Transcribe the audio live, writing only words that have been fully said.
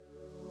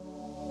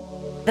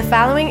The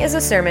following is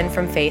a sermon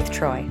from Faith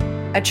Troy,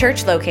 a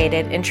church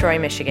located in Troy,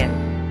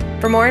 Michigan.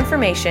 For more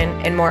information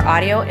and more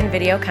audio and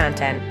video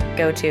content,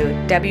 go to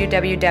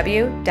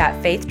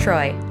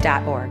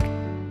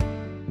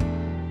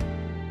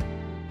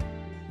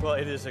www.faithtroy.org. Well,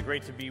 it is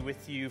great to be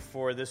with you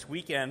for this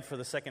weekend for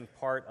the second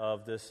part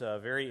of this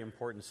very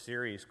important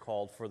series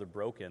called For the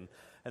Broken.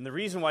 And the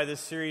reason why this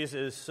series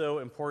is so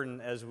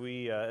important as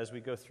we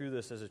go through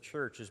this as a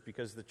church is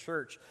because the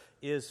church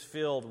is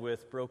filled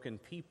with broken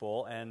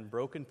people, and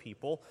broken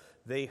people,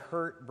 they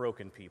hurt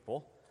broken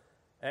people.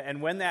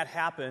 And when that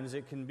happens,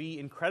 it can be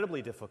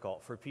incredibly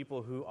difficult for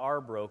people who are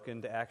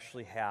broken to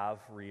actually have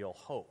real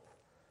hope,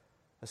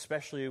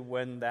 especially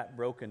when that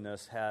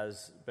brokenness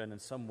has been in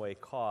some way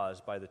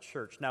caused by the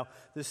church. Now,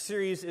 this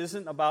series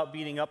isn't about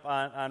beating up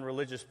on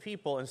religious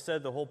people.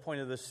 Instead, the whole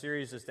point of this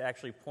series is to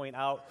actually point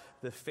out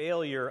the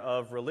failure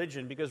of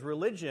religion, because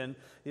religion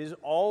is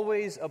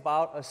always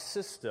about a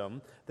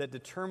system that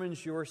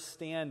determines your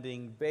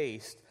standing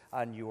based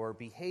on your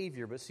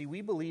behavior. But see,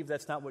 we believe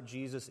that's not what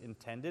Jesus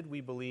intended.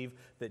 We believe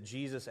that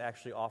Jesus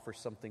actually offers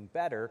something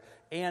better,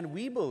 and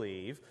we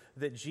believe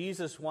that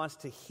Jesus wants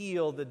to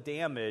heal the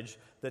damage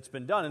that's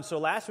been done. And so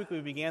last week we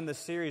began this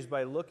series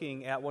by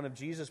looking at one of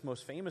Jesus'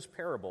 most famous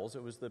parables.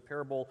 It was the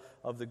parable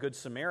of the Good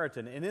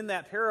Samaritan. And in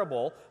that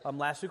parable,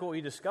 last week what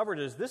we discovered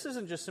is this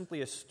isn't just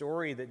simply a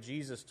story that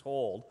Jesus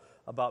told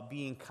about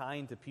being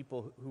kind to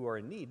people who are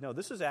in need. No,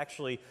 this is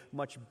actually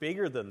much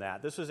bigger than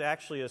that. This is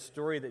actually a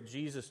story that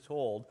Jesus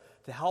told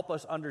to help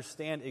us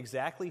understand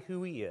exactly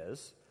who he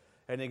is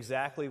and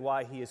exactly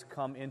why he has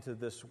come into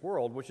this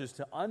world, which is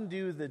to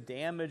undo the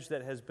damage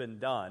that has been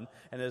done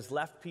and has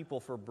left people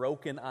for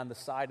broken on the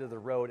side of the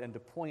road, and to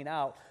point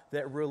out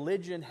that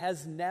religion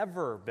has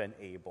never been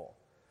able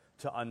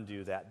to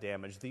undo that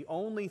damage. The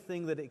only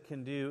thing that it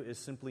can do is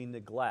simply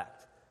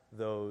neglect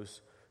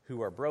those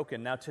who are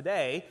broken. Now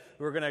today,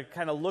 we're going to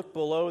kind of look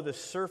below the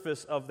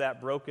surface of that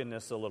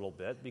brokenness a little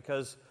bit,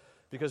 because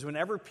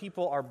whenever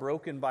people are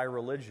broken by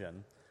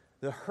religion,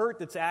 the hurt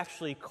that's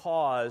actually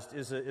caused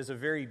is a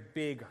very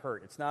big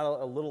hurt. It's not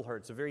a little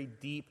hurt. It's a very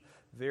deep,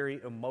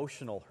 very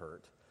emotional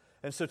hurt.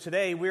 And so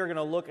today, we are going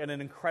to look at an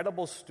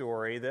incredible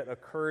story that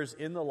occurs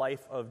in the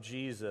life of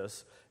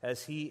Jesus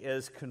as he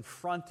is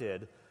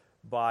confronted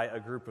by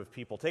a group of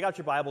people. Take out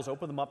your Bibles,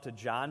 open them up to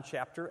John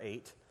chapter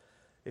 8.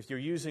 If you're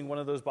using one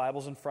of those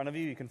Bibles in front of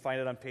you, you can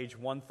find it on page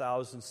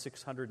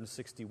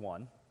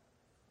 1661.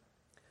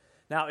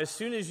 Now, as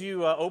soon as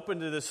you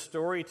open to this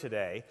story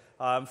today,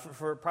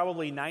 for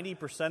probably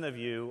 90% of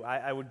you,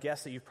 I would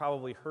guess that you've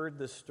probably heard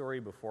this story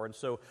before. And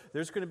so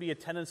there's going to be a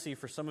tendency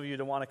for some of you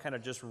to want to kind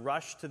of just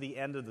rush to the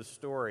end of the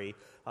story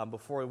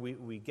before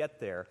we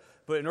get there.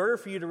 But in order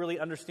for you to really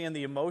understand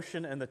the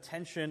emotion and the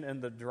tension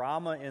and the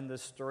drama in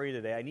this story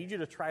today, I need you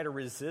to try to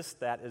resist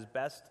that as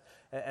best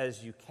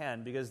as you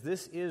can, because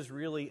this is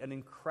really an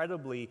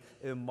incredibly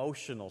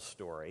emotional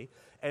story.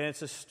 And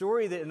it's a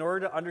story that in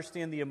order to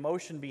understand the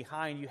emotion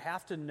behind, you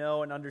have to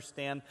know and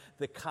understand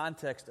the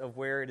context of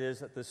where it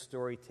is that this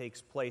story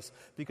takes place.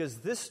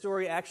 Because this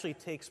story actually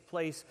takes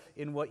place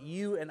in what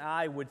you and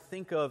I would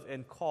think of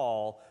and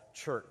call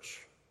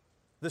church.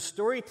 The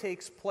story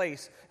takes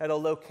place at a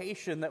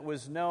location that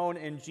was known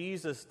in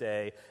Jesus'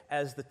 day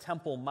as the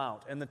Temple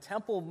Mount. And the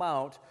Temple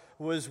Mount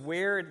was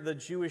where the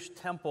Jewish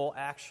temple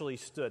actually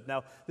stood.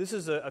 Now, this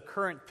is a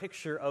current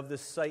picture of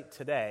this site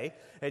today,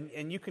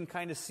 and you can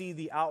kind of see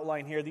the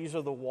outline here. These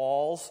are the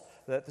walls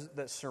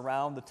that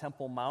surround the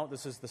Temple Mount.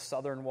 This is the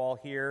southern wall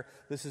here.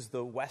 This is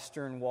the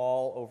western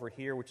wall over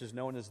here, which is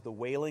known as the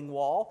Wailing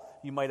Wall.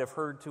 You might have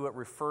heard to it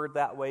referred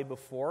that way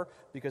before,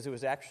 because it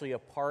was actually a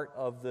part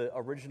of the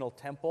original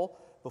temple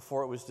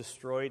before it was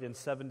destroyed in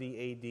 70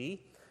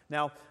 A.D.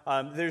 Now,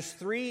 there's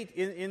three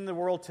in the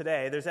world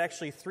today. There's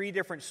actually three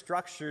different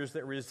structures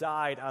that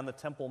reside on the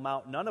Temple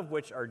Mount, none of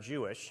which are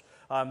Jewish.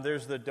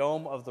 There's the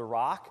Dome of the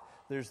Rock,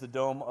 there's the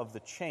Dome of the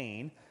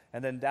Chain,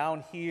 and then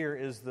down here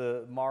is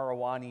the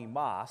Marawani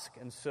Mosque.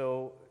 And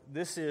so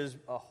this is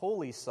a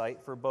holy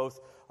site for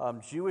both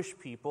Jewish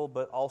people,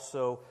 but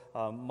also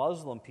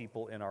Muslim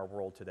people in our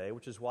world today,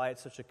 which is why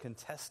it's such a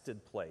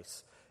contested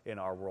place in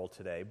our world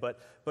today. But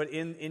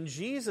in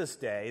Jesus'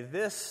 day,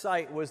 this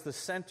site was the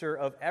center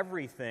of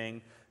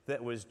everything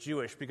that was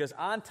Jewish, because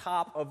on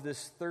top of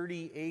this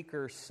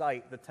 30-acre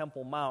site, the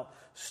Temple Mount,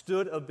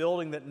 stood a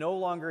building that no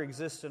longer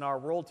exists in our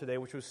world today,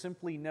 which was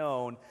simply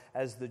known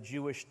as the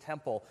Jewish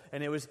Temple.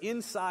 And it was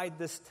inside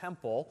this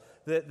temple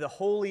that the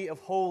Holy of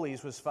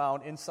Holies was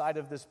found, inside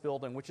of this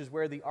building, which is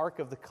where the Ark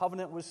of the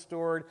Covenant was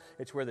stored.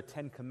 It's where the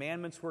Ten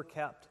Commandments were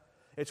kept.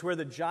 It's where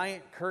the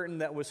giant curtain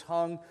that was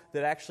hung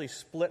that actually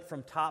split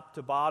from top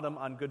to bottom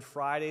on Good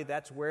Friday,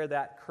 that's where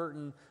that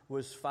curtain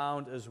was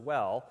found as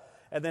well.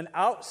 And then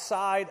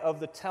outside of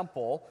the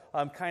temple,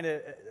 kind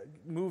of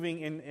moving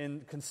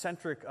in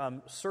concentric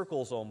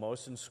circles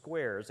almost, in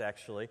squares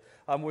actually,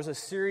 was a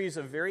series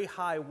of very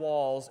high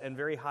walls and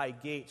very high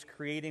gates,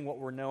 creating what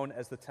were known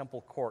as the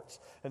temple courts.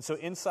 And so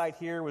inside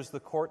here was the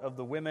court of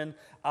the women.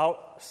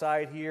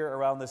 Outside here,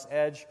 around this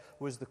edge,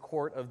 was the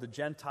court of the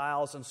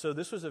Gentiles. And so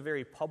this was a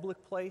very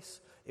public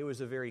place. It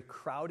was a very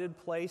crowded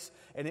place.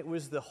 And it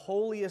was the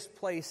holiest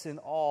place in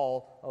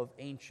all of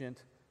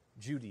ancient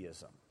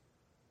Judaism.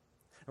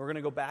 And we're going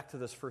to go back to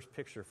this first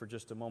picture for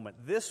just a moment.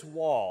 This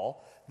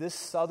wall, this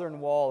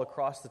southern wall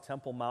across the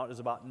Temple Mount, is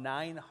about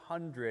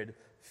 900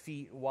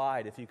 feet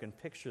wide, if you can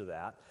picture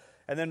that.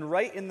 And then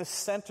right in the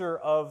center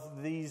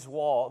of this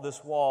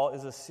wall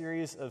is a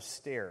series of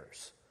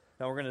stairs.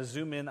 Now we're going to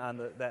zoom in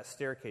on that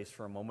staircase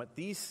for a moment.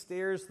 These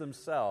stairs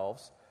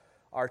themselves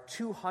are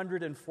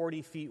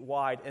 240 feet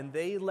wide, and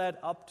they led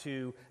up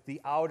to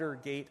the outer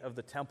gate of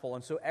the temple.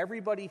 And so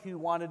everybody who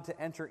wanted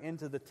to enter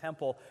into the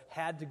temple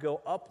had to go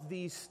up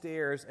these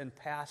stairs and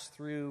pass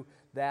through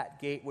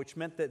that gate, which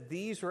meant that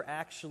these were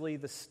actually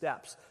the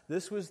steps.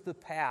 This was the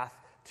path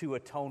to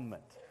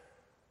atonement.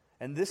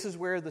 And this is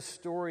where the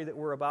story that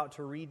we're about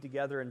to read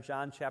together in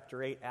John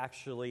chapter 8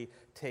 actually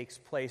takes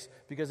place.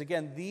 Because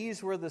again,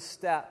 these were the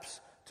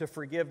steps to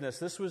forgiveness.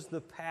 This was the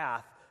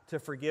path to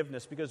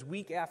forgiveness, because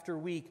week after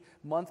week,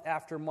 month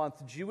after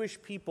month,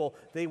 Jewish people,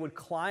 they would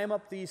climb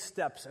up these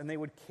steps and they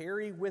would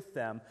carry with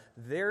them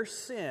their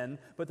sin,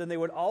 but then they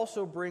would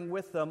also bring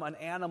with them an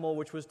animal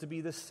which was to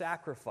be the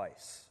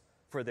sacrifice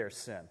for their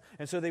sin.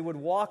 And so they would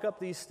walk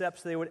up these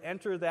steps, they would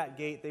enter that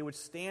gate, they would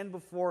stand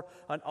before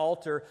an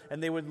altar,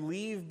 and they would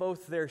leave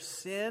both their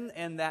sin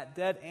and that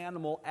dead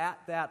animal at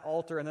that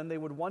altar, and then they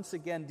would once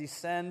again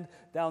descend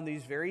down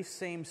these very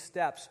same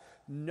steps,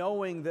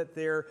 knowing that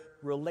their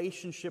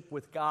relationship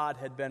with God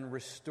had been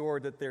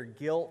restored, that their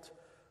guilt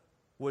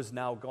was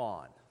now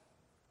gone.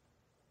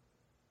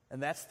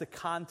 And that's the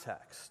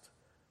context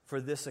for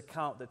this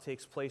account that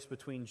takes place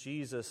between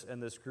Jesus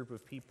and this group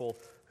of people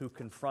who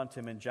confront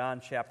him in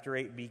John chapter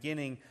 8,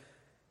 beginning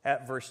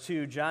at verse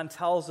 2. John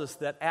tells us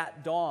that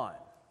at dawn,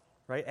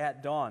 right,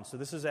 at dawn. So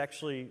this is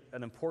actually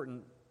an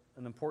important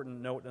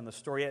note in the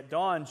story. At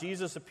dawn,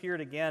 Jesus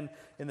appeared again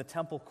in the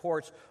temple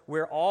courts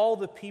where all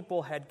the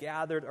people had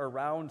gathered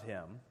around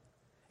him,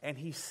 and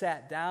he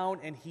sat down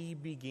and he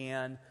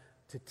began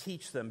to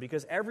teach them.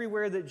 Because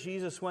everywhere that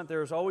Jesus went, there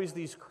was always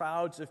these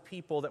crowds of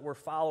people that were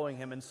following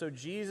him. And so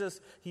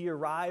Jesus, he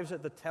arrives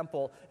at the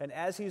temple, and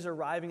as he's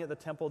arriving at the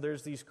temple,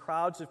 there's these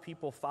crowds of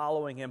people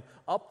following him.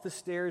 Up the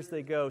stairs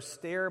they go,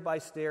 stair by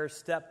stair,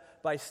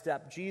 step by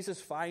step. Jesus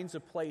finds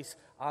a place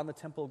on the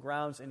temple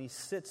grounds, and he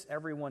sits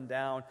everyone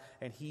down,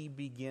 and he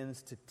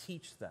begins to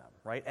teach them,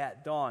 right,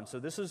 at dawn. So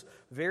this is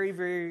very,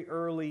 very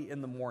early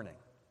in the morning.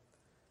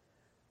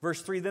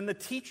 Verse 3, then the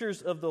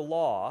teachers of the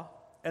law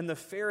and the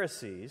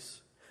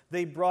Pharisees,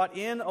 they brought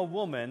in a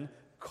woman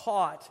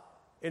caught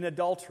in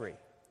adultery.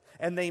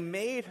 And they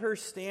made her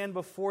stand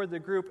before the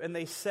group, and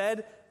they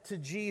said to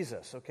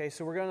Jesus, okay,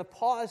 so we're going to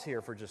pause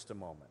here for just a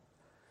moment.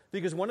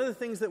 Because one of the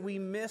things that we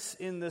miss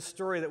in this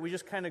story that we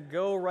just kind of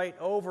go right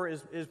over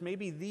is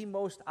maybe the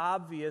most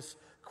obvious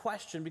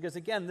question. Because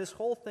again, this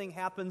whole thing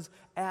happens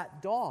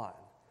at dawn.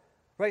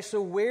 Right?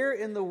 So where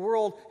in the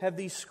world have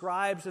these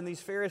scribes and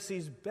these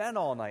Pharisees been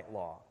all night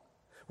long?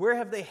 Where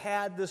have they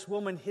had this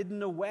woman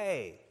hidden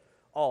away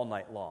all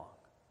night long?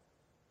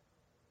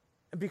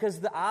 Because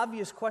the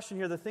obvious question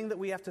here, the thing that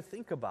we have to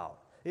think about,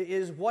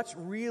 is what's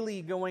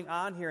really going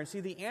on here. And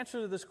see, the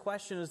answer to this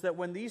question is that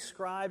when these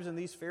scribes and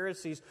these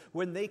Pharisees,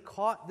 when they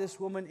caught this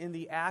woman in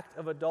the act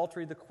of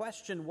adultery, the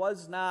question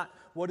was not,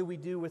 what do we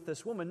do with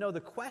this woman? No, the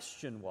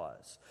question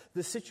was,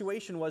 the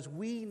situation was,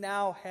 we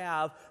now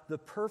have the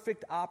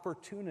perfect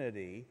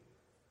opportunity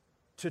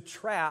to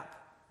trap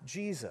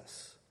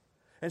Jesus.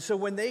 And so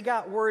when they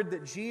got word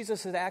that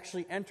Jesus had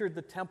actually entered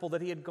the temple,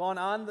 that he had gone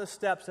on the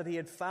steps, that he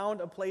had found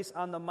a place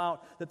on the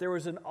mount, that there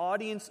was an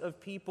audience of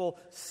people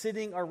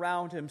sitting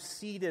around him,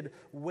 seated,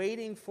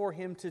 waiting for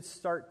him to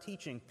start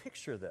teaching.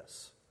 Picture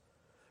this.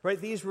 Right?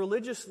 These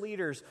religious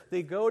leaders,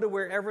 they go to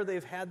wherever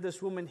they've had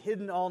this woman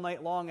hidden all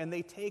night long, and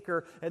they take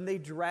her and they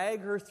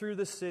drag her through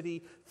the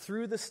city,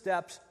 through the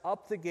steps,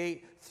 up the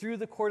gate, through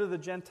the court of the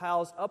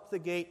Gentiles, up the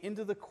gate,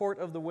 into the court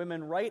of the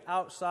women, right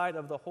outside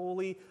of the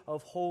Holy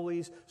of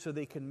Holies, so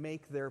they can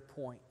make their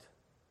point.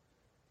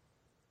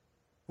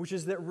 Which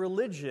is that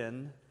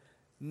religion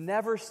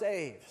never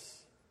saves.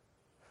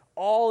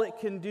 All it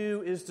can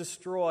do is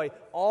destroy.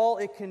 All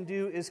it can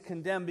do is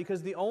condemn,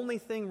 because the only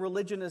thing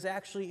religion is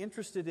actually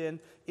interested in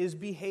is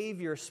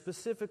behavior,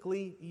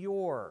 specifically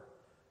your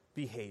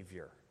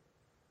behavior.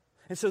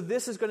 And so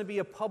this is going to be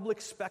a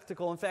public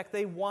spectacle. In fact,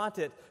 they want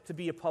it to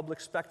be a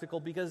public spectacle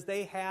because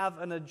they have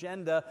an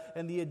agenda,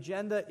 and the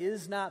agenda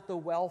is not the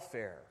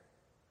welfare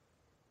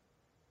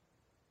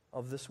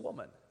of this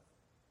woman.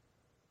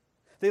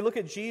 They look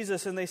at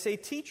Jesus and they say,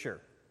 Teacher,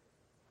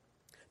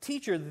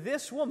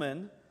 this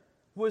woman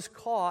was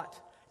caught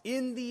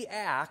in the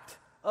act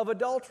of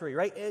adultery,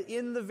 right?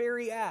 In the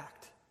very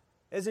act.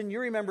 As in, you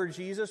remember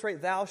Jesus,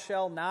 right? Thou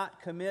shalt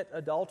not commit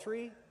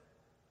adultery.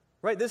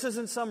 Right? This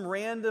isn't some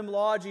random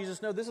law,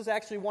 Jesus. No, this is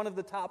actually one of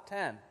the top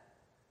 10.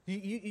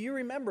 You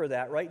remember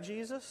that, right,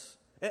 Jesus?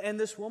 And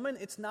this woman,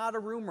 it's not a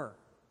rumor.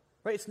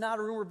 Right? It's not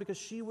a rumor because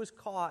she was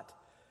caught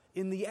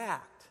in the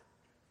act.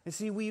 And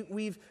see,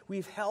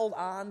 we've held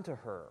on to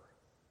her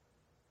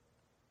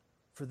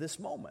for this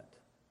moment.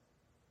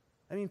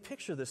 I mean,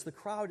 picture this. The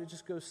crowd, it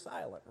just goes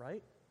silent,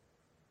 right?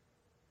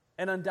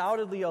 And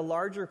undoubtedly a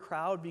larger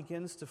crowd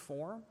begins to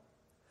form.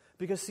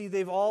 Because, see,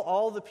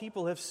 all the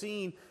people have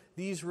seen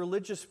these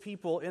religious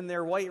people in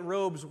their white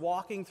robes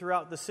walking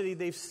throughout the city.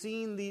 They've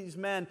seen these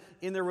men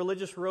in their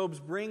religious robes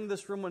bring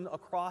this woman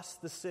across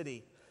the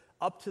city,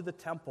 up to the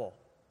temple.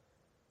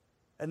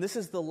 And this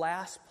is the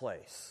last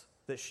place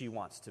that she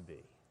wants to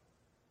be.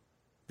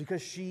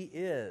 Because she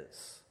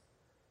is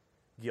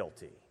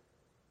guilty.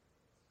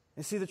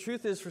 And see, the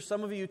truth is, for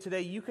some of you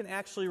today, you can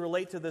actually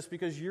relate to this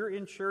because you're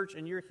in church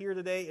and you're here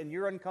today and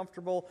you're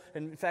uncomfortable.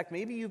 And in fact,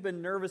 maybe you've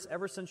been nervous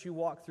ever since you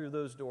walked through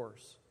those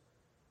doors.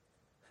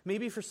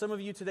 Maybe for some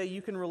of you today,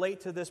 you can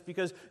relate to this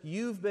because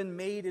you've been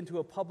made into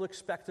a public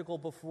spectacle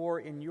before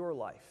in your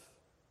life.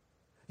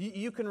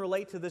 You can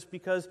relate to this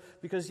because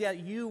yeah,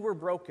 you were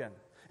broken.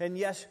 And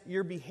yes,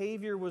 your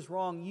behavior was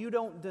wrong. You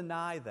don't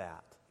deny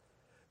that.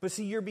 But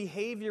see, your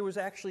behavior was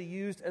actually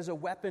used as a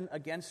weapon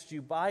against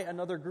you by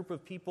another group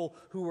of people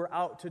who were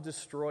out to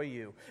destroy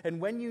you.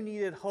 And when you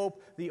needed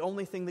hope, the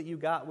only thing that you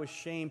got was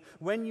shame.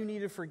 When you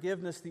needed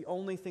forgiveness, the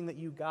only thing that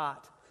you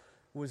got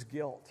was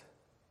guilt.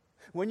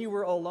 When you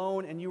were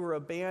alone and you were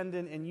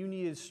abandoned and you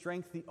needed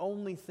strength, the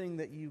only thing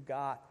that you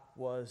got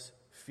was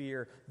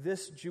fear.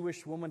 This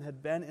Jewish woman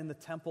had been in the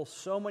temple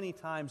so many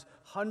times,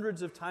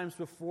 hundreds of times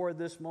before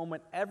this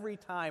moment, every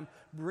time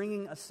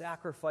bringing a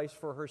sacrifice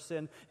for her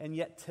sin, and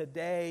yet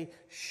today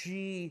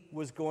she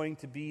was going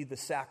to be the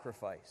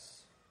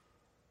sacrifice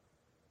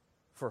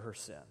for her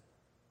sin.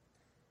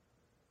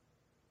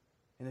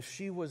 And if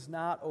she was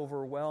not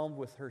overwhelmed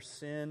with her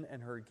sin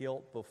and her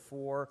guilt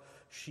before,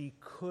 she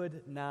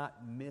could not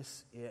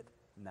miss it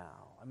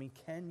now. I mean,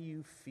 can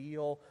you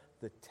feel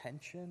the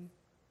tension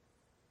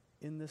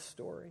in this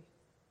story?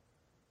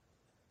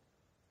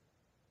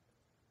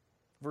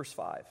 Verse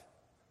 5.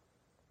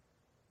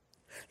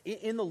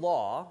 In the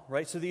law,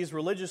 right, so these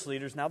religious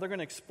leaders, now they're going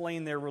to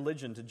explain their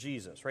religion to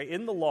Jesus, right?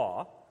 In the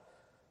law,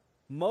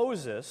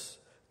 Moses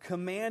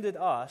commanded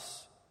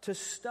us to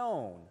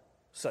stone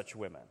such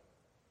women.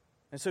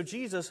 And so,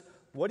 Jesus,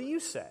 what do you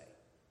say?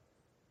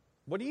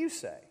 What do you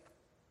say?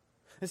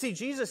 And see,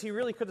 Jesus, he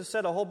really could have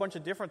said a whole bunch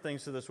of different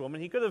things to this woman.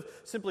 He could have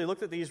simply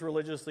looked at these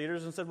religious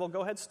leaders and said, well,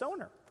 go ahead, stone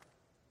her.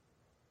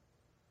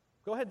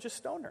 Go ahead, just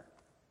stone her.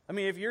 I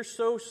mean, if you're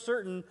so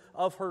certain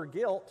of her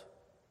guilt,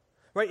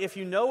 right, if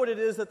you know what it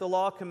is that the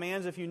law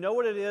commands, if you know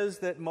what it is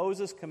that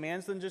Moses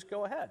commands, then just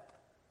go ahead.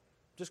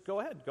 Just go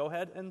ahead. Go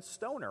ahead and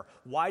stone her.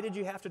 Why did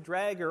you have to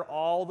drag her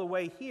all the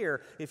way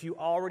here if you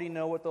already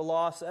know what the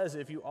law says,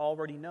 if you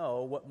already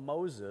know what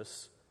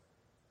Moses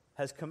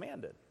has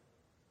commanded?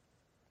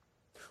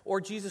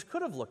 Or Jesus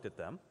could have looked at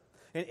them,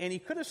 and he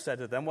could have said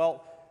to them,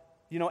 well,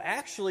 you know,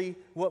 actually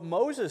what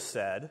Moses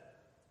said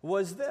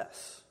was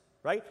this,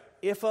 right?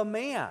 If a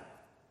man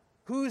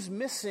who's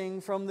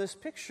missing from this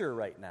picture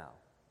right now,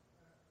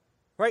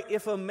 right?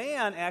 If a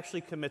man actually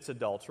commits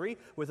adultery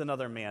with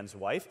another man's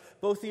wife,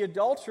 both the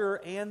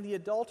adulterer and the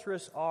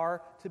adulteress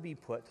are to be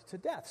put to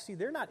death. See,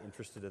 they're not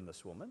interested in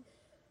this woman.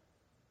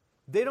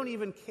 They don't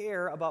even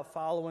care about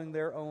following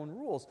their own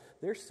rules.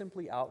 They're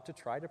simply out to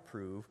try to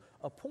prove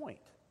a point.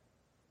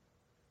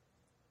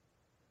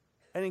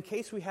 And in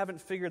case we haven't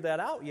figured that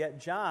out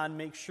yet, John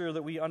makes sure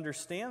that we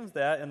understand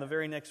that in the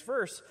very next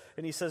verse.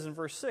 And he says in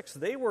verse 6,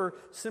 they were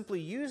simply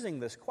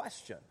using this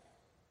question.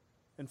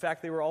 In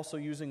fact, they were also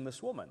using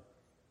this woman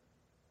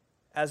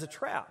as a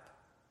trap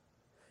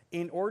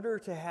in order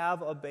to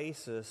have a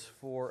basis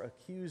for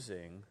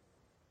accusing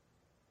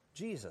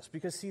Jesus.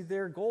 Because, see,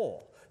 their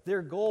goal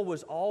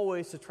was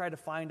always to try to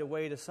find a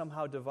way to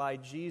somehow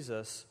divide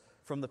Jesus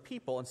from the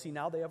people. And see,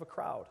 now they have a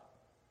crowd.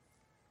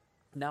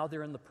 Now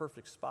they're in the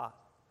perfect spot.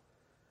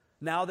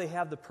 Now they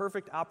have the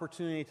perfect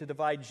opportunity to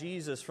divide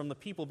Jesus from the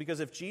people.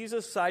 Because if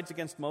Jesus sides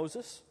against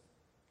Moses,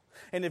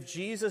 and if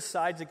Jesus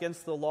sides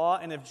against the law,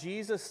 and if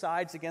Jesus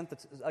sides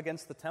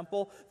against the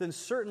temple, then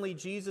certainly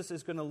Jesus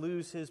is going to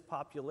lose his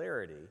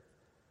popularity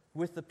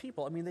with the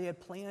people. I mean, they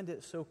had planned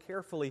it so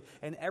carefully,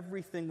 and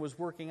everything was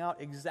working out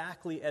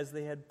exactly as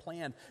they had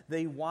planned.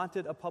 They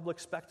wanted a public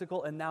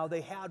spectacle, and now they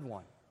had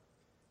one.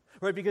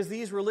 Right, because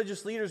these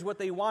religious leaders, what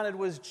they wanted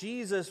was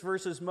Jesus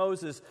versus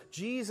Moses,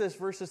 Jesus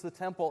versus the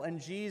temple,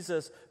 and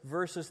Jesus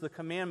versus the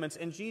commandments.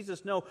 And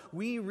Jesus, no,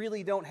 we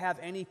really don't have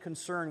any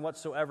concern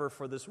whatsoever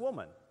for this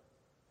woman.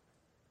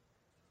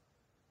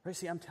 Right,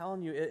 see, I'm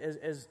telling you,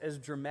 as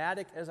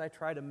dramatic as I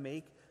try to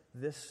make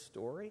this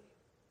story,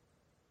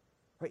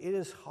 right, it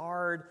is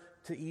hard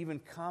to even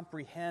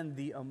comprehend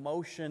the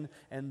emotion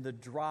and the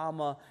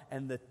drama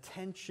and the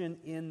tension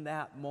in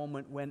that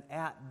moment when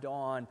at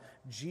dawn,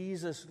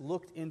 Jesus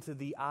looked into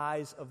the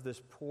eyes of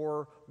this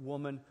poor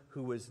woman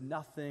who was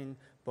nothing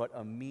but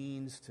a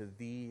means to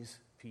these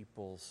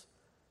people's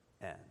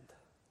end.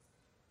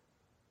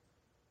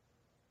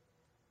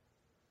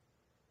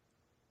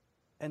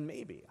 And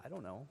maybe, I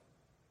don't know,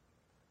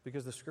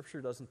 because the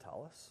Scripture doesn't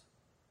tell us,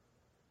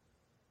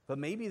 but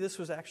maybe this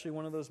was actually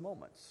one of those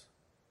moments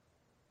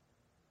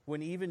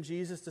when even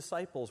Jesus'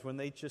 disciples, when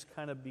they just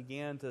kind of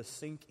began to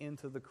sink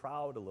into the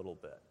crowd a little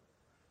bit,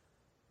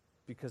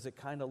 because it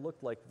kind of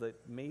looked like that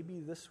maybe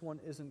this one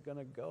isn't going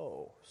to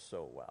go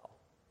so well.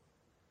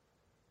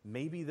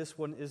 Maybe this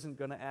one isn't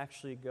going to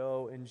actually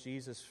go in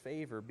Jesus'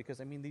 favor,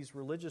 because, these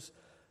religious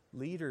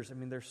leaders,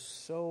 they're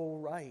so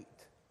right.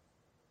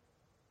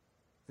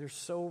 They're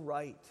so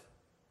right.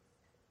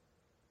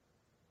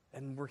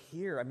 And we're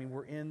here.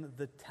 We're in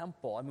the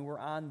temple. We're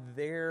on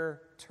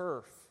their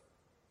turf.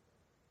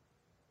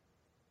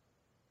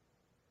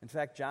 In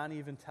fact, John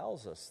even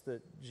tells us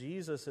that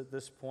Jesus at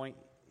this point,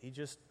 he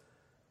just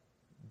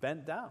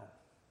bent down.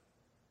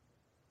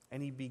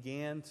 And he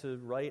began to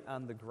write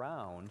on the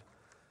ground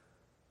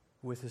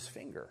with his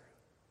finger.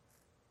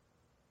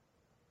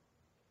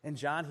 And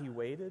John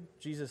waited.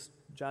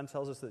 John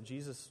tells us that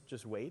Jesus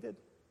just waited.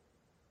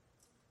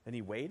 And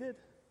he waited.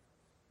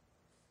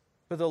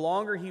 But the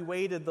longer he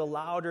waited, the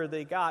louder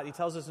they got. He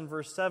tells us in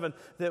verse 7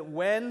 that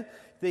when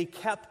they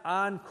kept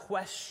on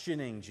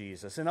questioning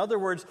Jesus, in other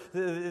words,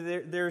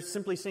 they're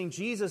simply saying,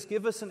 Jesus,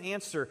 give us an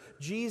answer.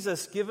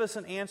 Jesus, give us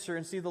an answer.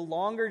 And see, the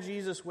longer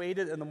Jesus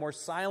waited and the more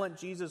silent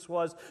Jesus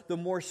was, the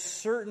more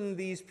certain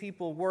these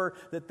people were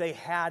that they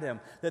had him,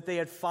 that they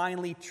had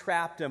finally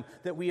trapped him,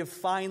 that we have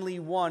finally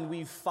won.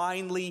 We've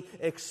finally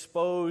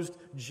exposed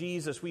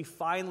Jesus. We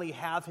finally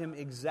have him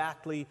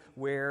exactly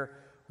where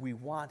we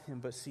want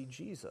him. But see,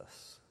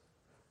 Jesus,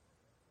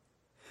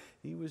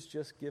 he was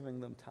just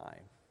giving them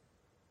time.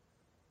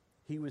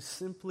 He was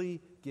simply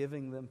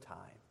giving them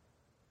time.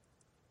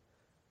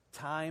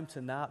 Time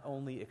to not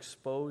only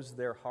expose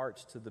their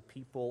hearts to the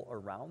people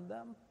around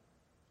them,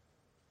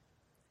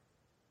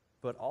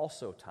 but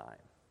also time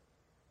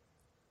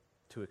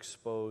to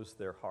expose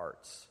their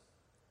hearts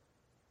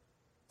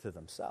to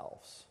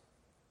themselves.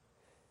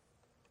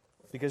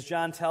 Because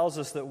John tells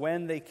us that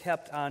when they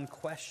kept on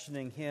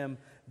questioning him,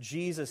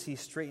 Jesus, he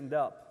straightened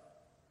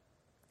up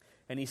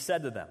and he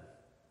said to them,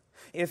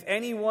 if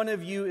any one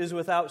of you is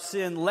without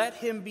sin, let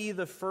him be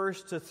the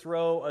first to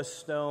throw a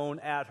stone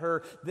at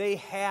her. They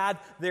had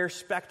their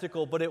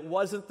spectacle, but it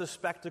wasn't the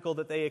spectacle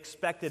that they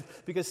expected.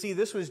 Because see,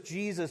 this was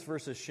Jesus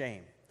versus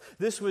shame.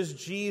 This was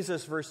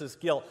Jesus versus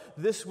guilt.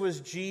 This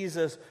was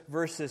Jesus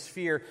versus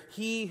fear.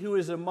 He who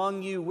is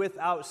among you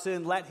without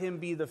sin, let him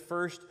be the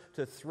first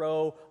to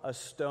throw a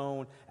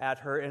stone at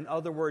her. In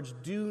other words,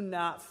 do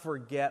not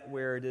forget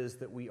where it is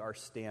that we are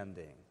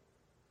standing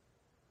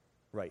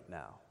right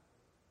now.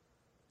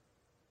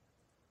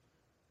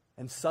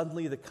 And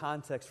suddenly the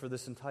context for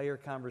this entire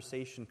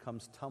conversation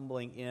comes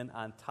tumbling in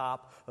on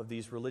top of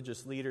these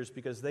religious leaders,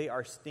 because they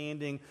are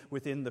standing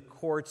within the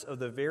courts of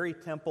the very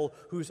temple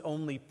whose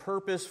only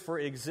purpose for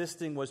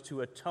existing was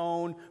to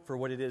atone for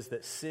what it is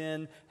that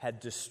sin had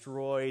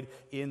destroyed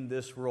in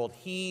this world.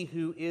 He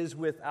who is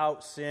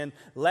without sin,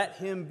 let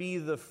him be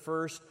the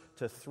first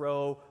to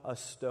throw a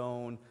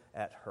stone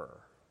at her.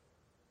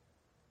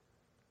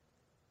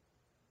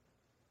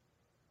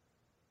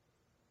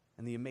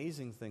 And the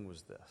amazing thing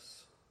was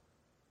this.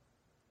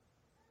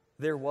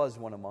 There was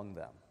one among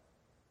them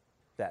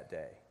that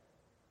day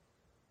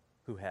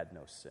who had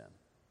no sin.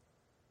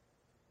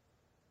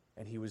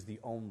 And he was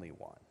the only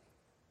one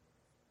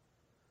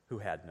who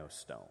had no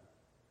stone.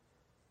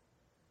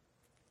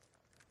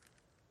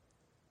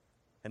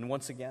 And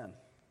once again,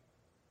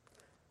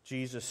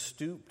 Jesus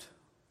stooped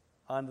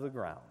onto the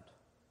ground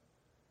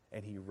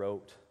and he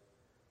wrote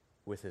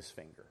with his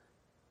finger.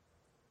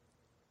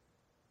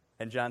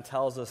 And John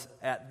tells us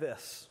at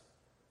this,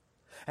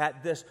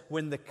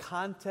 when the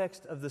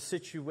context of the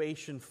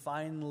situation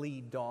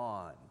finally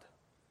dawned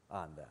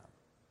on them,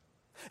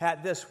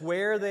 at this,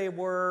 where they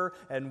were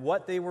and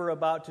what they were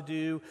about to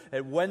do,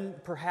 and when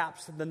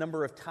perhaps the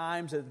number of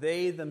times that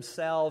they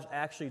themselves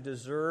actually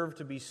deserved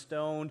to be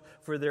stoned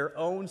for their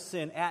own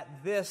sin, at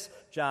this,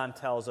 John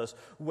tells us,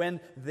 when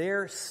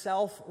their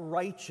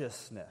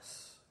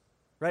self-righteousness,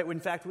 right? In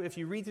fact, if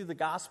you read through the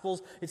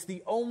Gospels, it's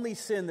the only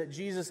sin that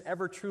Jesus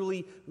ever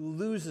truly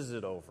loses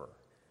it over.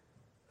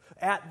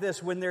 At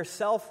this, when their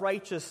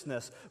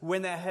self-righteousness,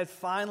 when that had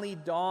finally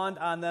dawned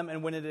on them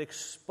and when it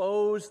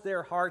exposed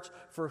their hearts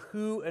for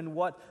who and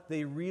what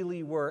they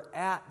really were,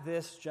 at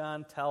this,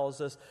 John tells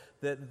us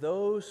that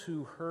those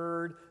who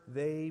heard,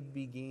 they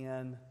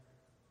began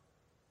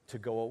to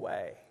go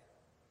away.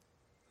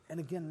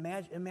 And again,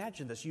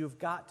 imagine this. You've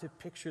got to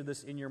picture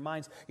this in your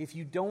minds. If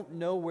you don't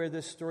know where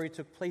this story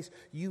took place,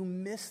 you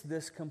miss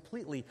this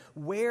completely.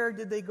 Where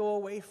did they go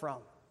away from?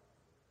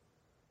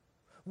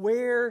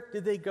 Where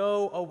did they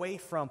go away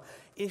from?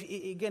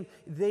 Again,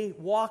 they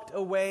walked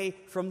away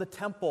from the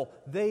temple.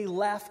 They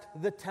left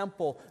the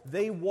temple.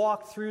 They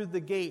walked through the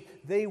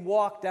gate. They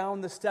walked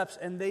down the steps,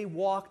 and they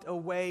walked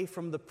away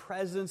from the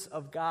presence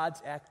of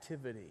God's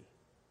activity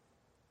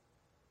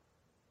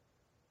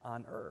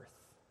on earth.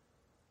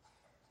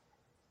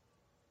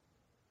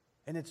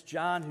 And it's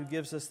John who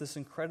gives us this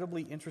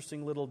incredibly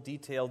interesting little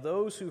detail.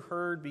 Those who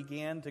heard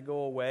began to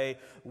go away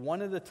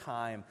one at a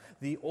time,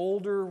 the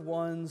older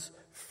ones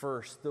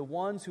first, the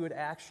ones who had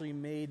actually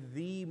made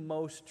the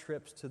most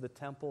trips to the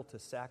temple to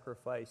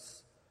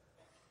sacrifice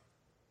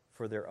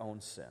for their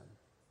own sin.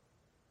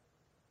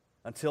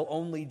 Until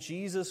only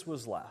Jesus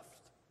was left,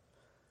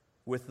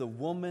 with the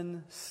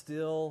woman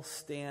still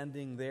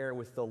standing there,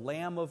 with the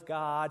Lamb of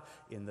God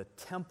in the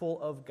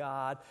temple of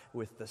God,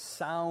 with the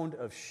sound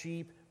of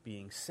sheep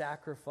being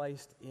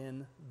sacrificed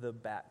in the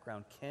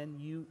background. Can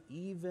you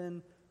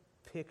even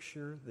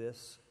picture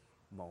this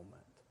moment?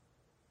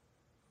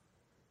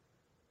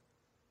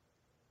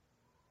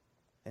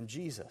 And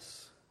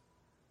Jesus,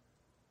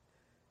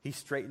 he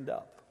straightened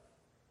up.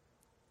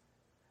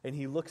 And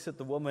he looks at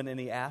the woman and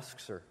he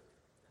asks her,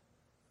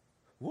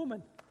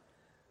 "Woman,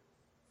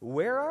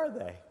 where are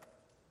they?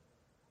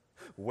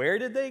 Where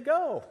did they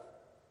go?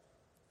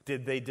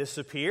 Did they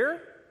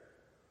disappear?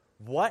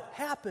 What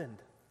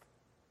happened?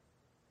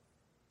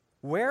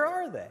 Where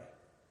are they?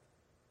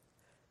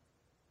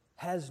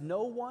 Has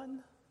no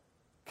one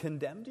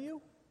condemned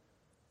you?"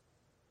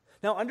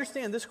 Now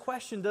understand, this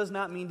question does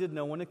not mean did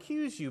no one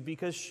accuse you,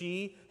 because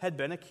she had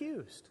been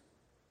accused.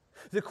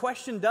 The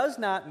question does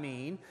not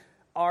mean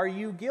are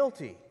you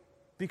guilty,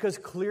 because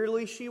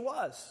clearly she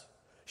was.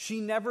 She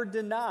never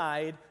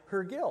denied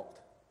her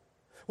guilt.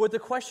 What the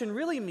question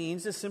really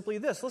means is simply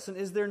this. Listen,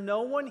 is there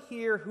no one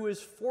here who is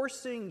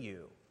forcing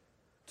you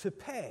to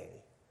pay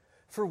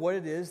for what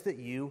it is that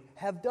you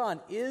have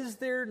done? Is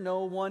there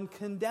no one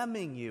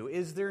condemning you?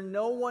 Is there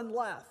no one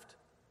left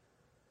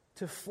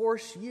to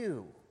force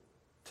you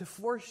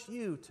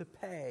to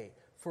pay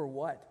for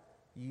what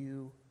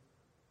you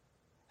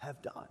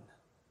have done?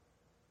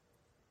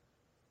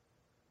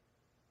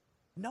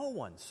 No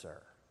one,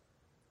 sir.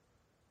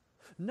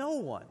 No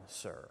one,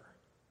 sir,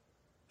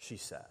 she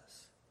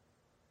says.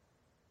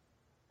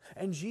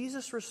 And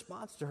Jesus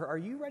responds to her, are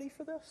you ready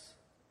for this?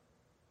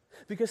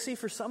 Because see,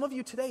 for some of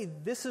you today,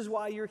 this is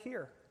why you're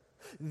here.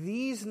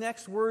 These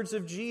next words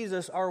of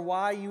Jesus are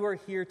why you are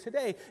here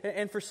today.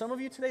 And for some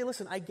of you today,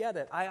 listen, I get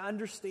it. I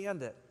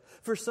understand it.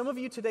 For some of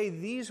you today,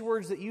 these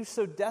words that you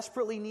so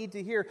desperately need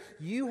to hear,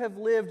 you have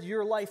lived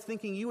your life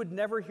thinking you would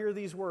never hear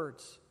these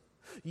words.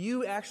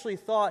 You actually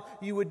thought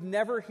you would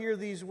never hear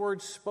these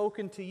words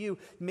spoken to you.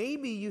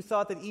 Maybe you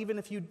thought that even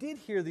if you did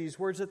hear these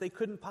words, that they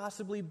couldn't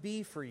possibly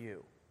be for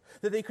you.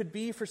 That they could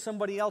be for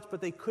somebody else,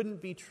 but they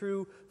couldn't be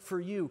true for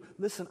you.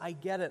 Listen, I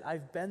get it.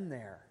 I've been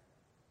there.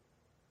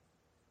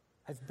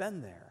 I've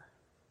been there.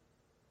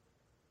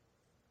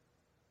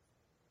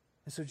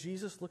 And so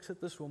Jesus looks at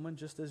this woman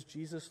just as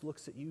Jesus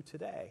looks at you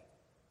today.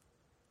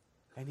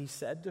 And he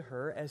said to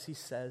her, as he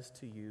says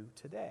to you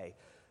today,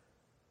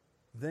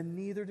 then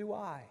neither do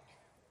I.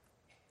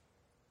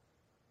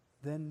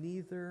 Then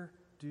neither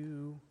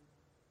do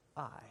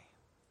I.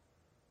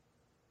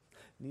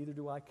 Neither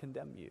do I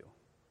condemn you.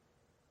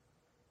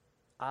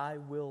 I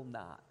will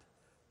not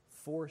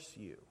force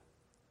you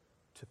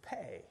to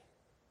pay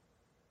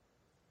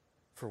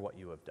for what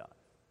you have done.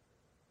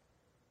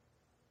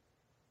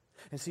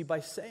 And see,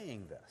 by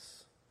saying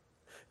this,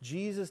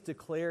 Jesus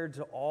declared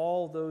to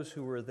all those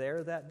who were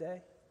there that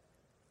day,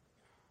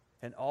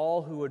 and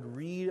all who would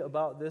read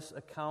about this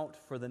account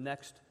for the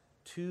next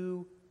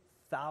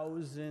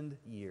 2,000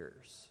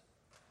 years,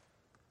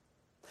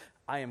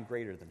 I am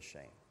greater than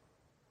shame.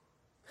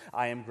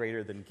 I am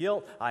greater than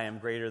guilt. I am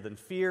greater than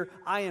fear.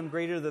 I am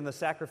greater than the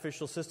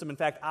sacrificial system. In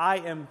fact, I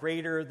am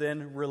greater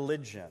than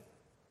religion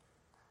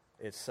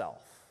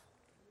itself.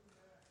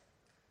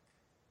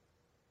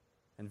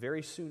 And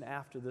very soon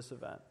after this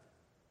event,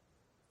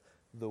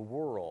 the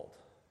world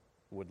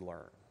would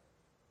learn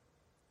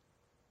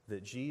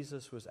that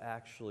Jesus was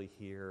actually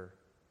here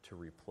to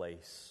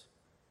replace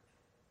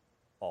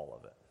all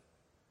of it.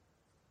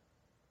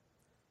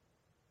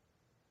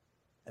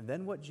 And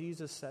then what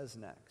Jesus says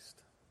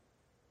next,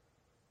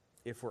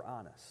 if we're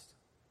honest,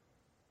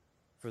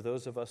 for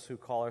those of us who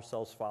call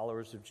ourselves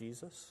followers of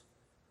Jesus,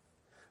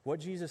 what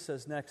Jesus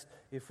says next,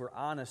 if we're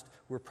honest,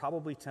 we're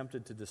probably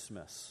tempted to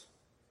dismiss.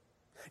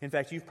 In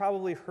fact, you've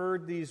probably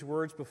heard these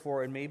words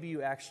before, and maybe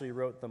you actually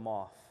wrote them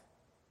off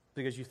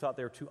because you thought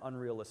they were too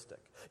unrealistic.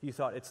 You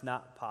thought it's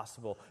not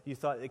possible. You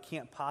thought it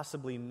can't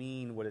possibly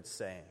mean what it's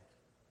saying.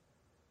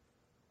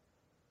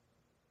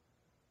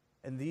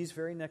 And these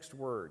very next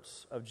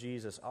words of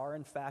Jesus are,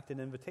 in fact, an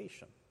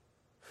invitation.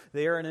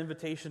 They are an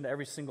invitation to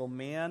every single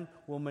man,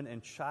 woman,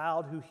 and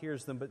child who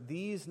hears them. But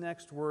these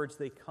next words,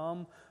 they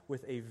come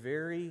with a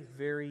very,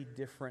 very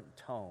different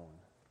tone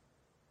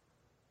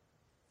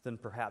than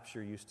perhaps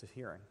you're used to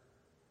hearing.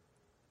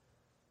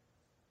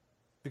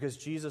 Because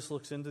Jesus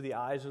looks into the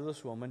eyes of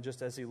this woman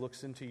just as he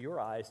looks into your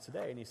eyes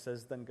today, and he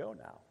says, then go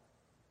now.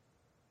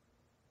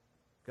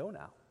 Go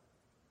now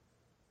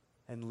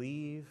and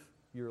leave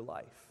your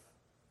life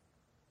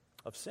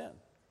of sin.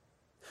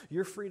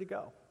 You're free to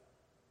go.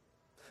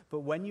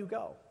 But when you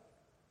go,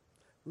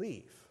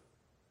 leave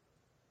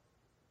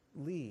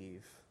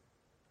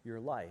your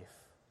life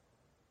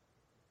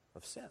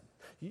of sin.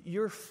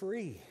 You're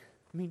free.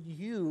 I mean,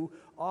 you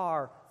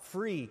are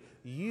free.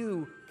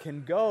 You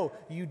can go.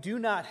 You do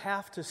not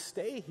have to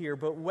stay here,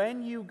 but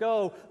when you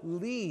go,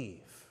 leave.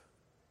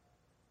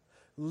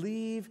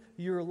 Leave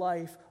your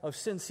life of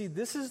sin. See,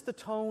 this is the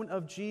tone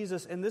of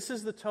Jesus, and this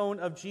is the tone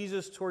of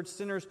Jesus towards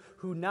sinners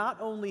who not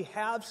only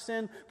have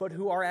sin, but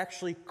who are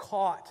actually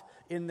caught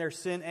in their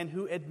sin and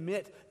who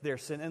admit their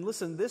sin. And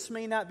listen, this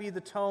may not be the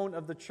tone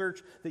of the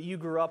church that you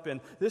grew up in.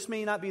 This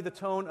may not be the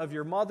tone of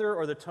your mother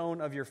or the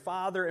tone of your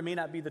father. It may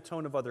not be the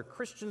tone of other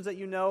Christians that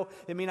you know.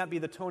 It may not be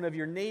the tone of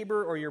your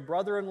neighbor or your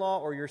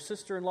brother-in-law or your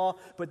sister-in-law.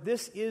 But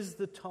this is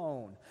the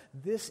tone.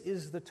 This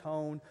is the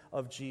tone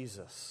of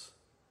Jesus.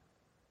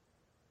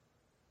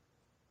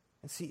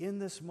 And see, in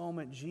this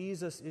moment,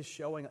 Jesus is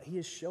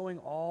showing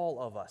all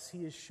of us,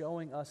 he is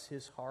showing us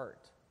his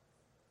heart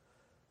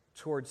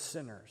towards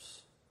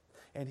sinners.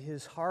 And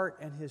his heart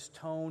and his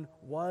tone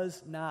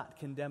was not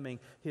condemning.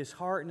 His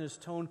heart and his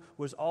tone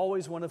was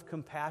always one of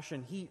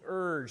compassion. He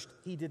urged,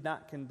 he did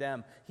not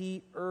condemn.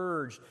 He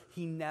urged,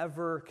 he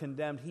never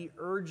condemned. He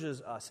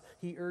urges us,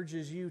 he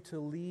urges you to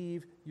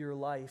leave your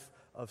life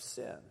of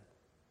sin.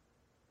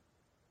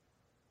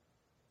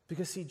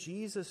 Because, see,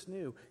 Jesus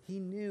knew. He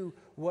knew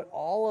what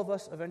all of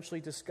us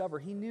eventually discover.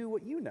 He knew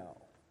what you know,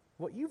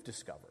 what you've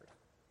discovered.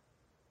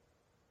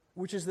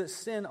 Which is that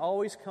sin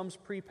always comes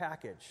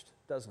prepackaged,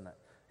 doesn't it?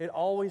 It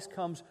always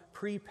comes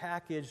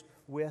prepackaged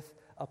with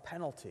a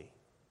penalty.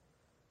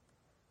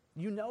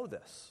 You know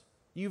this.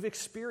 You've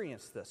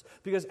experienced this.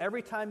 Because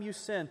every time you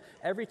sin,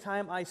 every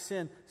time I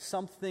sin,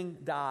 something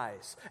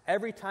dies.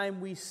 Every time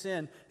we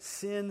sin,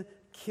 sin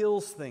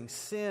kills things.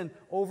 Sin,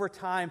 over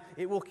time,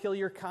 it will kill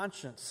your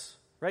conscience.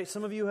 Right?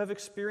 Some of you have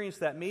experienced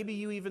that. Maybe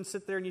you even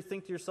sit there and you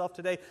think to yourself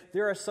today,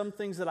 there are some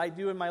things that I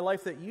do in my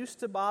life that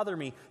used to bother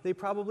me. They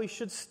probably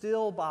should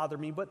still bother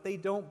me, but they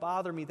don't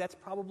bother me. That's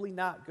probably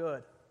not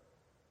good.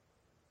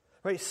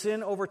 Right?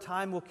 Sin over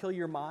time will kill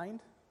your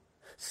mind.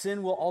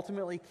 Sin will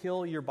ultimately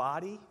kill your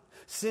body.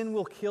 Sin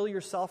will kill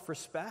your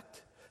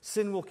self-respect.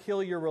 Sin will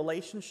kill your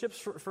relationships.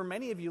 For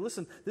many of you,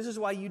 listen, this is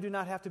why you do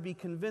not have to be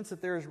convinced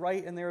that there is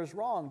right and there is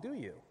wrong, do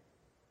you?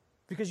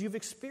 Because you've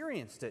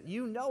experienced it.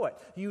 You know it.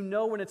 You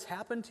know when it's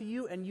happened to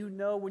you, and you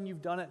know when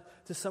you've done it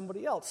to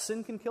somebody else.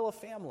 Sin can kill a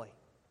family.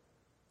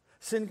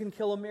 Sin can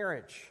kill a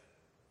marriage.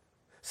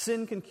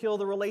 Sin can kill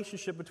the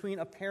relationship between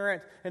a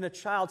parent and a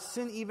child.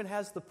 Sin even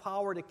has the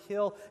power to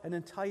kill an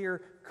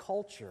entire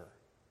culture.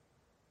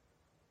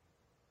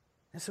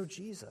 And so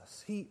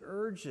Jesus, he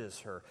urges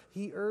her,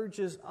 he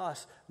urges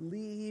us,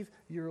 leave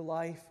your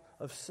life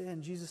of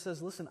sin. Jesus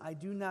says, listen, I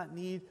do not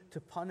need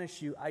to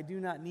punish you. I do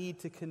not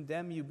need to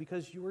condemn you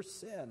because your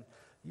sin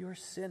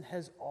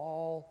has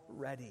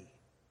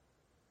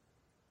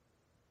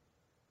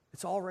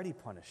it's already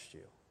punished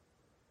you.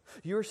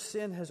 Your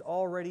sin has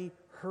already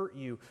hurt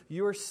you.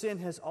 Your sin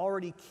has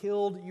already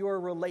killed your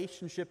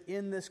relationship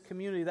in this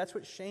community. That's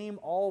what shame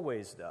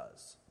always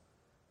does.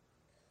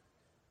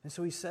 And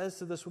so he says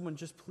to this woman,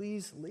 just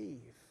please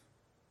leave.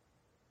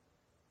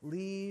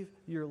 Leave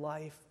your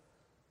life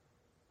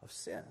of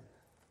sin.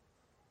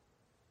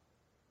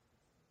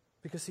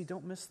 Because, see,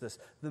 don't miss this.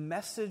 The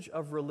message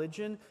of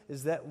religion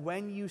is that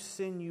when you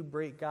sin, you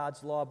break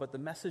God's law. But the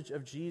message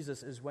of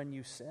Jesus is when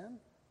you sin,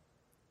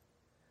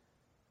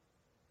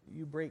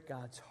 you break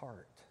God's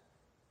heart.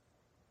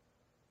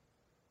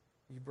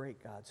 You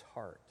break God's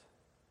heart.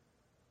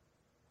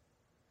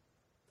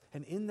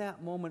 And in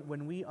that moment,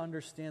 when we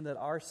understand that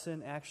our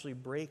sin actually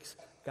breaks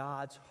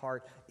God's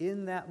heart,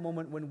 in that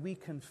moment when we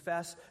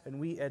confess and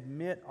we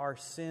admit our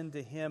sin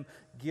to Him,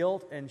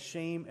 guilt and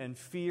shame and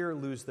fear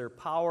lose their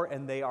power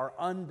and they are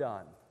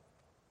undone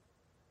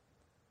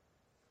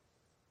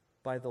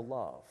by the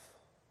love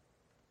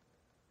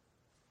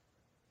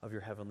of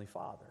your Heavenly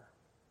Father.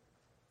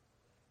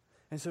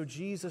 And so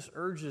Jesus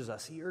urges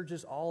us, He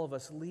urges all of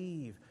us,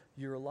 leave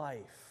your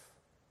life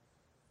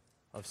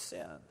of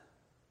sin.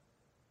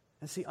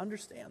 And see,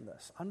 understand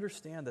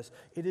this.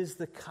 It is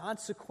the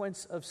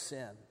consequence of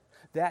sin.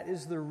 That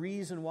is the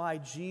reason why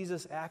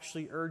Jesus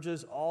actually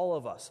urges all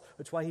of us.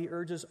 That's why He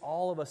urges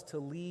all of us to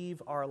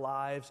leave our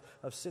lives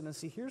of sin. And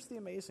see, here's the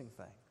amazing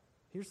thing.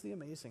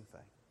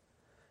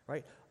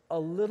 Right? A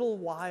little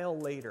while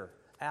later,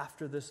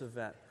 after this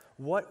event,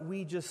 what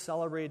we just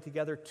celebrated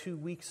together 2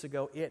 weeks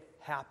ago, it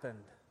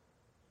happened.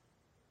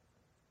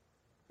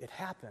 It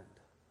happened.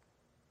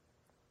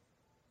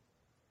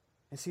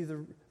 And see,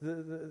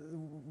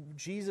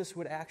 Jesus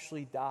would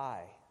actually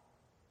die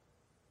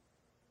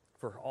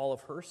for all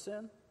of her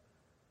sin,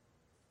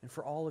 and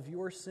for all of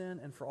your sin,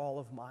 and for all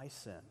of my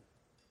sin.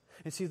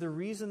 And see, the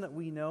reason that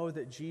we know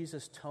that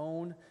Jesus'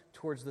 tone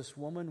towards this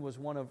woman was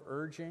one of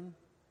urging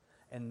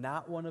and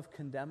not one of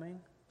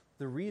condemning,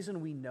 the reason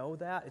we know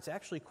that, it's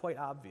actually quite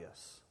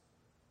obvious.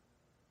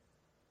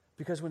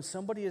 Because when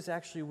somebody is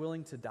actually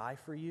willing to die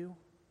for you,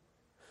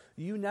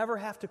 you never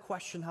have to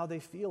question how they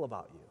feel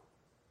about you.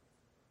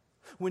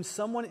 When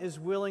someone is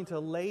willing to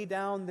lay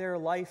down their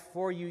life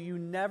for you, you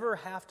never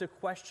have to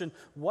question,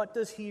 what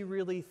does he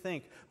really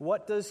think?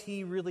 What does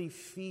he really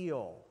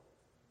feel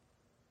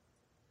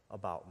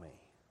about me?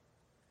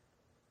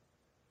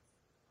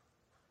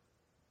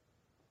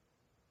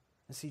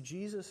 And see,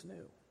 Jesus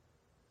knew.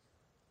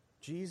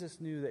 Jesus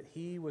knew that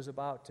he was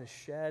about to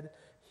shed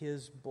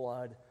his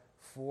blood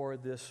for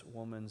this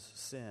woman's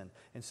sin.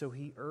 And so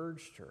he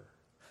urged her.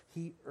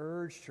 He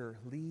urged her,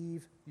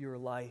 leave your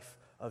life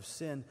of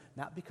sin,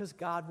 not because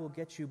God will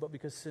get you, but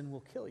because sin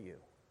will kill you.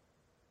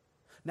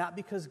 Not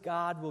because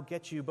God will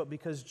get you, but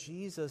because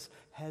Jesus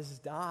has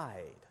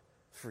died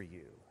for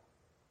you.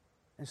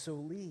 And so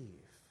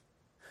leave.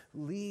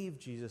 Leave,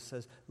 Jesus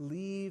says,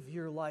 leave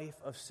your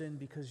life of sin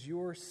because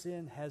your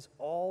sin has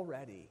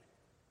already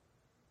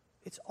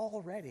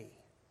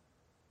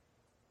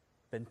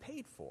been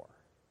paid for.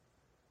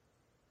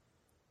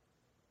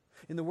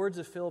 In the words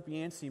of Philip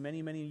Yancey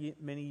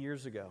many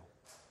years ago,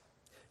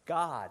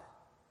 God,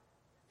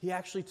 he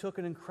actually took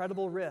an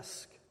incredible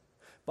risk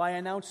by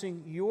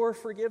announcing your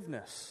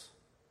forgiveness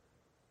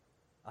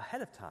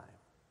ahead of time.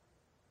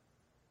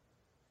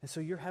 And so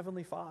your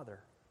Heavenly Father,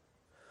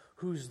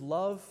 whose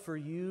love for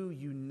you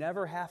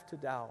never have to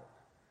doubt,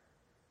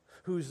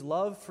 whose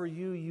love for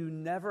you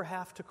never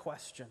have to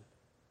question,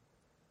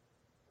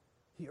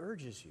 he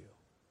urges you.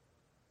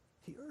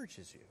 He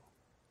urges you.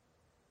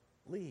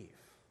 Leave.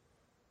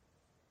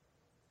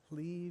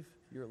 Leave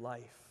your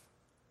life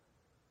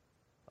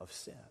of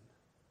sin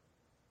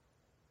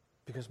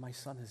because my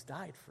Son has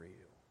died for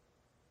you.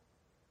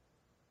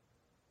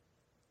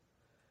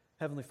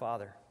 Heavenly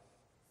Father,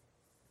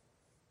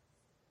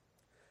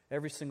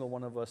 every single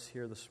one of us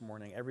here this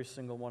morning, every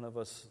single one of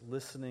us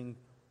listening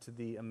to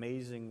the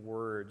amazing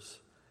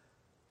words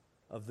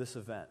of this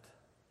event,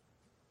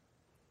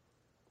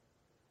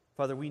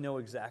 Father, we know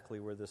exactly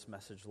where this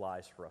message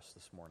lies for us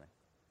this morning.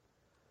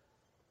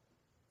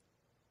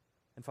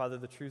 And Father,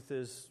 the truth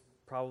is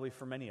probably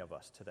for many of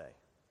us today.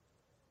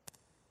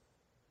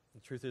 The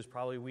truth is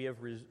probably we have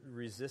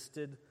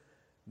resisted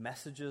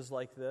messages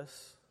like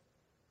this,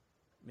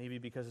 maybe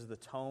because of the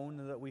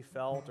tone that we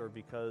felt or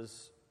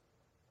because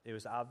it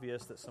was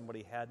obvious that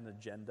somebody had an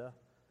agenda.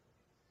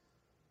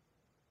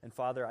 And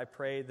Father, I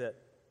pray that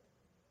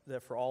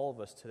for all of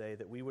us today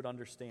that we would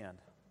understand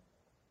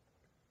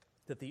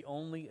that the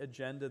only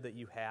agenda that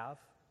you have,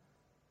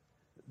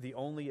 the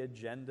only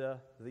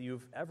agenda that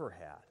you've ever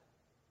had,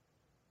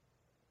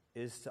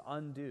 is to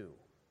undo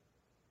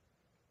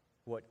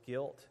what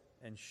guilt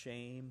and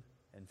shame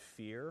and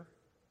fear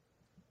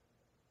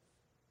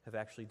have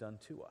actually done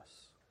to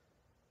us.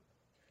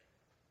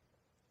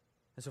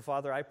 And so,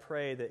 Father, I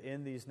pray that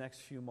in these next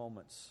few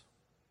moments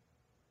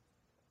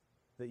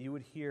that you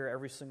would hear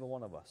every single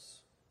one of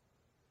us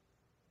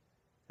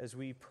as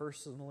we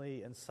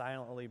personally and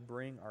silently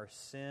bring our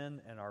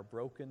sin and our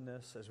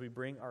brokenness, as we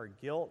bring our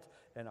guilt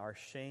and our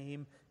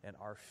shame and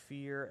our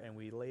fear, and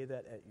we lay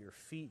that at your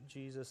feet,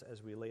 Jesus,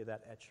 as we lay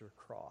that at your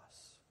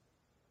cross.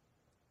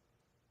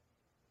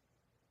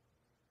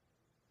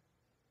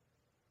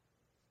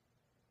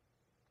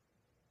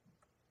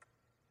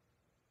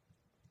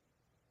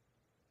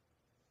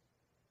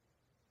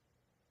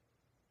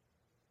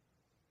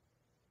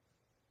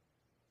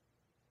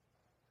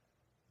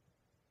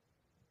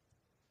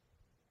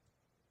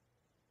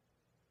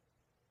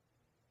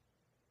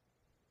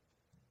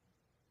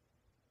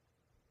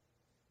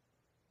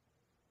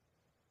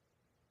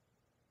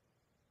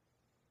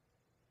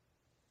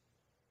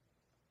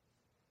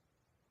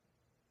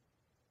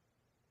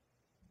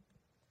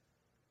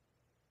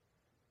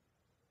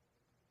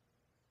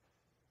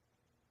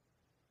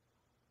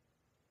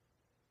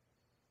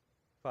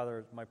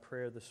 Father, my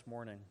prayer this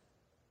morning,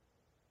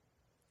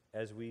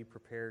 as we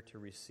prepare to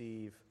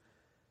receive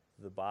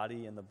the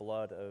body and the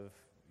blood of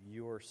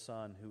your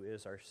Son, who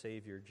is our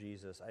Savior,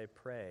 Jesus, I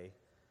pray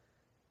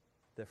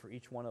that for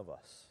each one of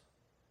us,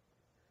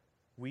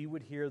 we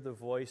would hear the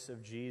voice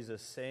of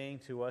Jesus saying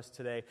to us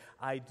today,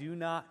 I do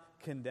not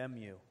condemn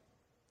you.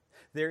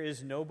 There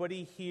is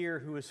nobody here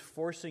who is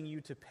forcing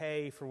you to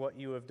pay for what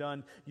you have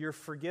done. You're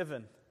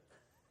forgiven.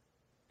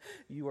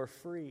 You are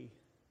free.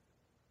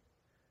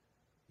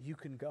 You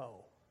can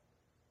go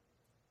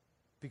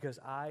because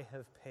I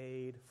have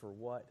paid for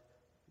what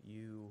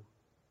you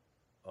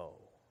owe.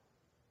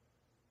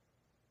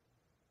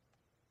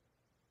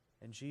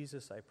 And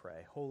Jesus, I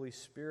pray, Holy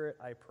Spirit,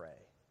 I pray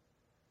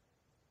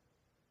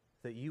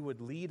that you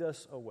would lead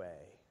us away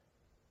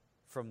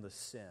from the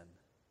sin,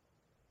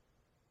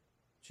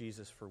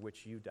 Jesus, for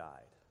which you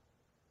died.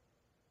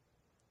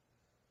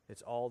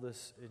 It's all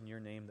this in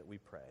your name that we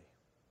pray.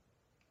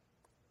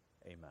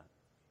 Amen.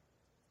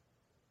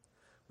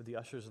 Would the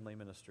ushers and lay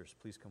ministers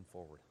please come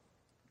forward?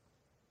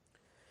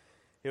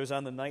 It was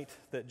on the night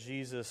that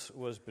Jesus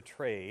was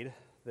betrayed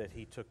that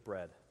he took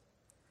bread.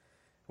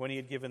 When he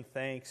had given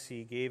thanks,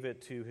 he gave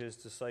it to his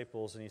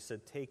disciples, and he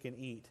said, take and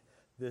eat.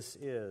 This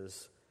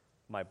is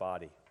my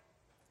body.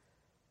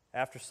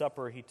 After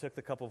supper, he took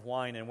the cup of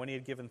wine, and when he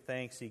had given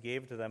thanks, he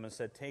gave it to them and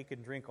said, "Take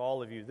and drink,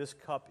 all of you. This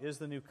cup is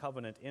the new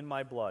covenant in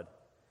my blood.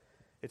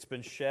 It's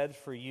been shed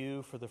for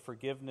you for the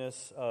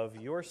forgiveness of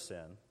your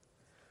sin.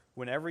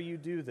 Whenever you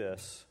do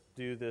this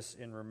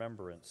in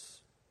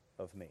remembrance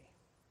of me."